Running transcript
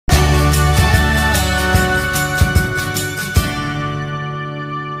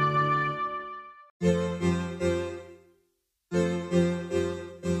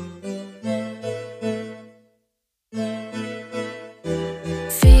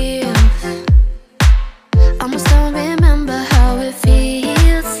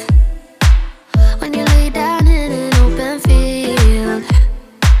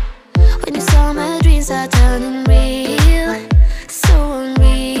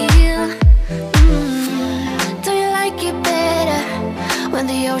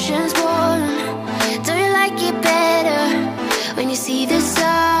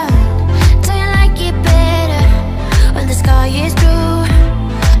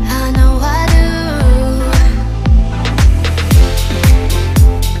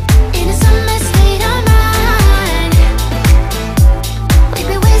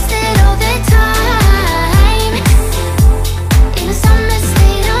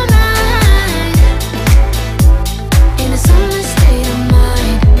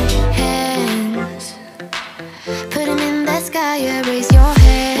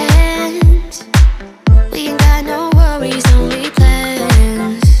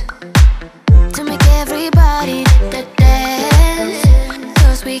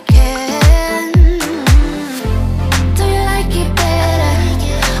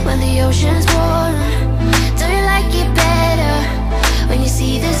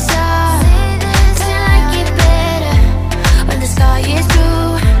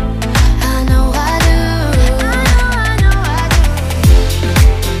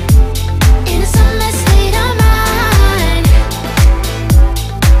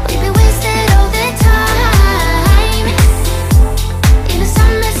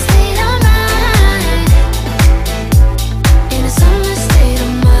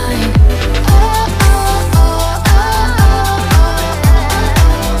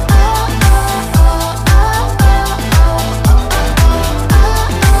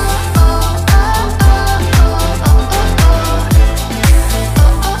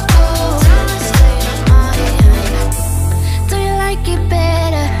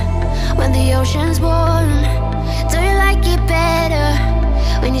the ocean's warm? Do you like it better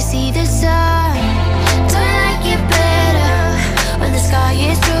when you see the sun? Do you like it better when the sky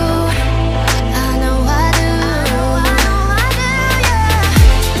is blue? I know I do.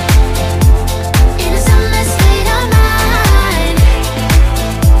 In a summer state of mind,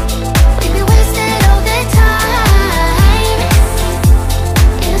 we be wasted all the time.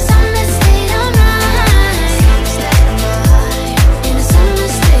 In a summer state of mind, in a summer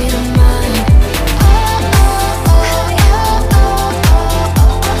state of mind. Oh, oh, oh, oh, oh,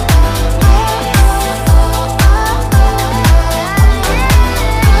 oh, oh,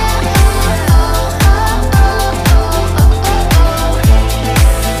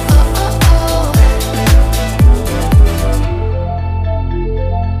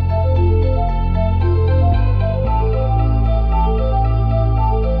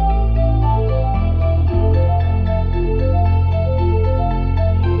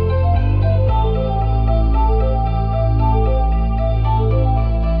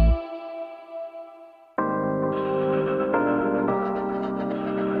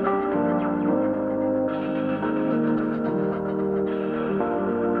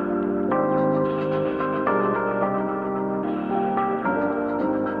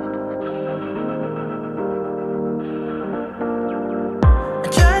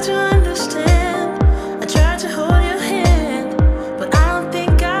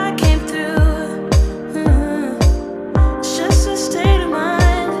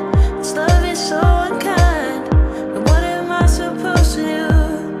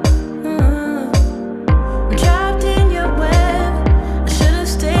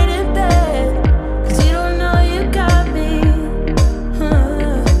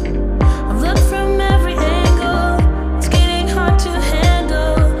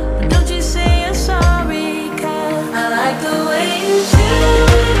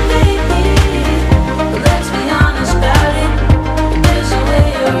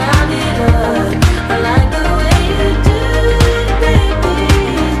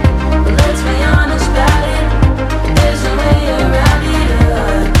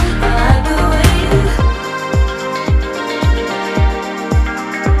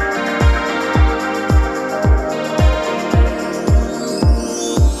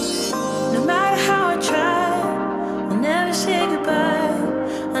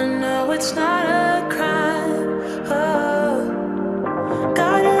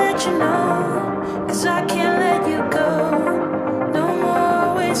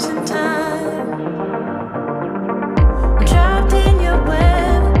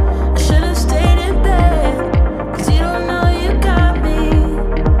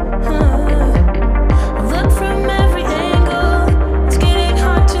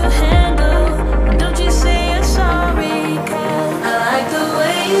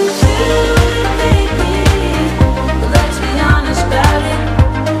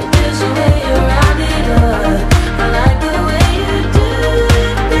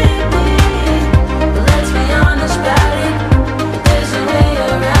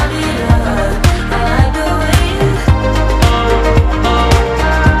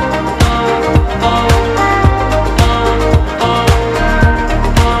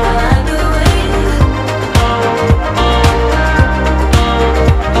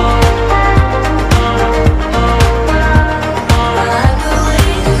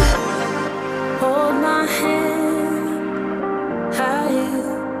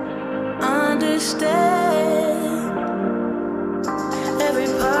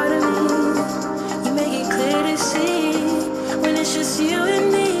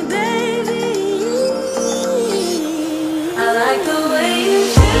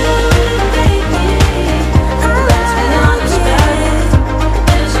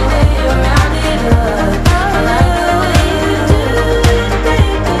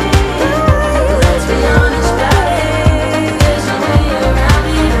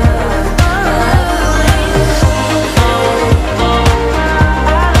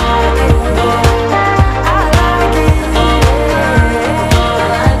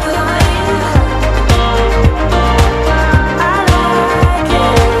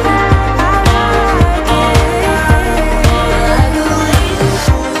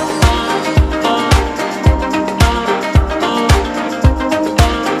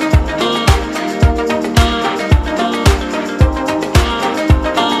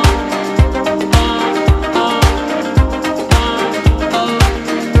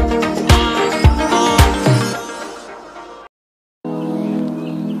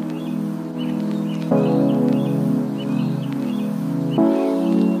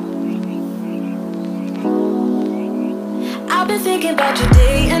 I've been thinking about you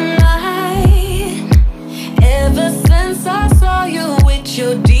day and night. Ever since I saw you with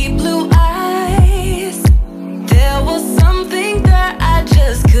your deep blue eyes, there was something that I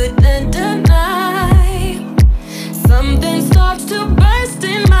just couldn't deny. Something starts to burst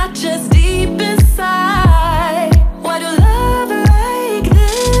in my chest deep inside. Why do love like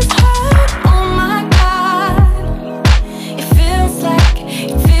this hurt? Oh my God. It feels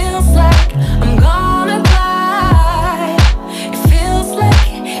like I'm gonna cry. It feels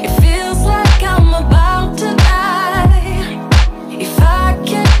like I'm about to die. If I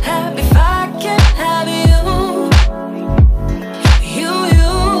can't have you,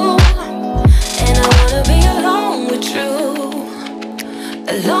 and I wanna be alone with you.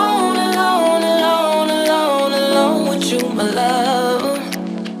 Alone, alone, alone, alone, alone with you, my love.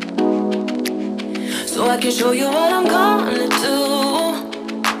 So I can show you what I'm gonna do.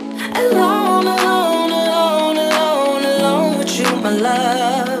 Alone, alone, alone, alone, alone with you, my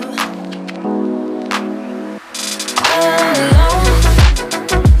love. Alone.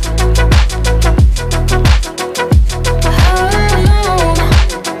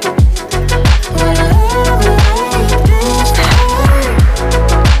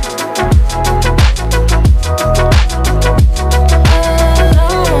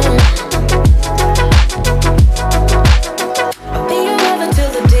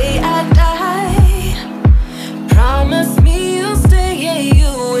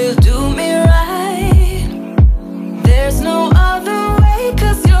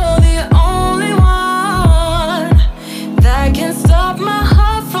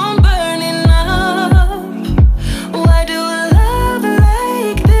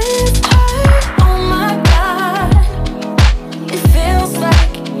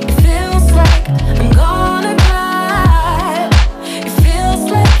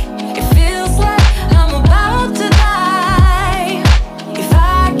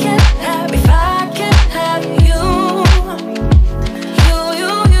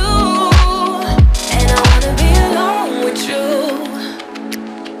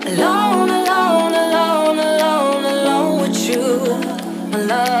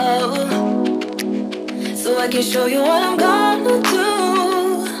 So I can show you what I'm gonna do.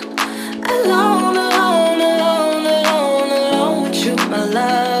 Alone.